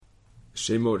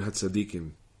Shemot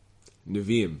Hatzaddikim,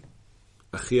 Neviim,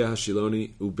 Achia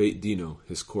Hashiloni Ubeit Dino,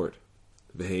 his court.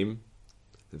 Vehem,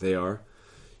 they are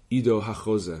Ido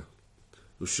HaChoze,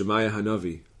 Ushemaya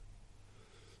Hanavi,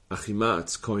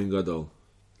 Achimaatz Kohen Gadol,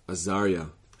 Azariah,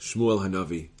 Shmuel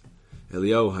Hanavi,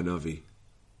 Eliyahu Hanavi.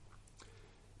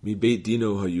 Mi Beit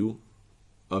Dino Hayu,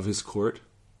 of his court,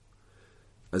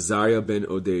 Azariah ben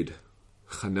Oded,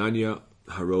 Hananiah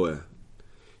Haroeh,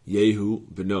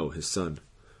 Yehu Beno, his son,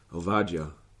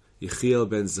 Ovadia, Yechiel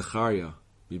ben Zechariah,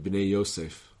 mi Bnei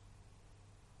Yosef.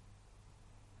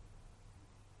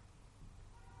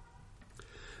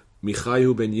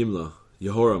 Michayu ben Yimla,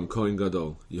 Yehoram Kohen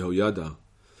Gadol, Yehoyada,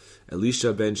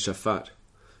 Elisha ben Shaphat,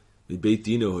 mi Beit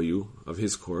Dino Hayu, of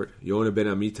his court, Yonah ben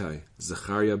Amittai,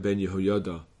 Zechariah ben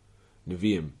Yehoyada,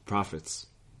 Neviim, prophets.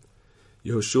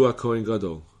 Yehoshua Kohen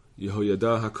Gadol,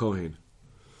 Yehoyada HaKohen,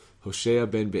 Hoshea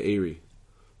ben Be'eri,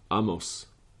 Amos,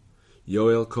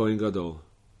 Yoel Kohen Gadol,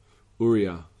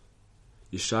 Uriah,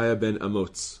 Yeshaya ben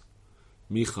Amotz,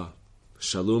 Micha,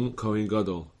 Shalom Kohen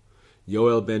Gadol,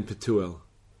 Yoel ben Petuel,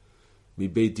 Mi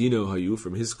Beit Dino Hayu,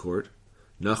 from his court,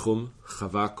 Nachum,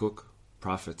 Chavakuk,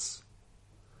 prophets.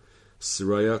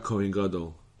 Seraya Kohen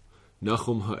Gadol,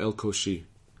 Nachum Ha'el Koshi,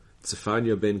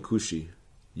 Tzefania ben Kushi,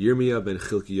 Yirmiyah ben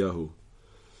Chilkiyahu.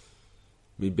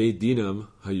 Mi Beit Dinam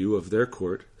Hayu, of their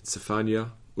court, Tzefania,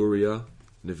 Uriah,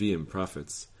 Neviim,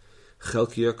 prophets.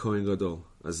 Chelkiah Kohen Gadol,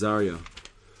 Azariah,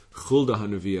 Chulda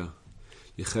HaNeviah,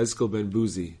 Yechezkel ben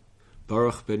Buzi,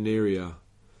 Baruch ben Neriah,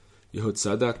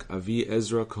 Yehotzadak Avi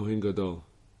Ezra Kohen Gadol.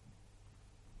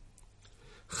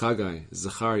 Chagai,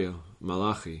 Zechariah,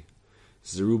 Malachi,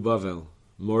 Zerubbabel,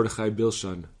 Mordechai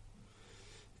Bilshan,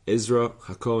 Ezra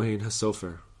HaKohen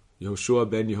HaSofer, Yehoshua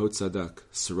ben Yehotzadak,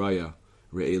 Seraya,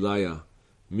 Re'eliah,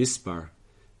 Mispar,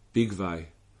 Bigvai,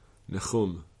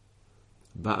 Nechum,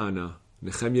 Ba'ana,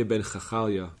 Nehemiah ben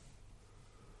Chachaliah.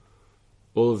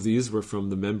 All of these were from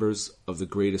the members of the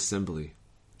Great Assembly.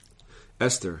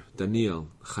 Esther, Daniel,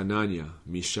 Hananiah,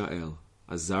 Mishael,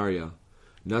 Azariah,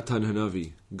 Natan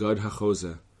Hanavi, Gad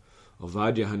HaChoze,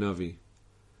 Ovadia Hanavi,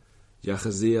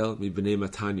 Yachaziel mi Bnei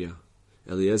Matanya,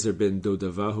 Eliezer ben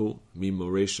Dodavahu mi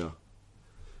Moresha,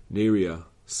 Neriah,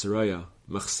 Seraya,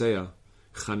 Machseah,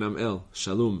 Chanamel,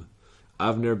 Shalom,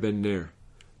 Avner ben Ner,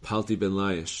 Palti ben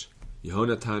Laish,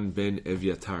 Yehonatan ben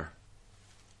Eviatar.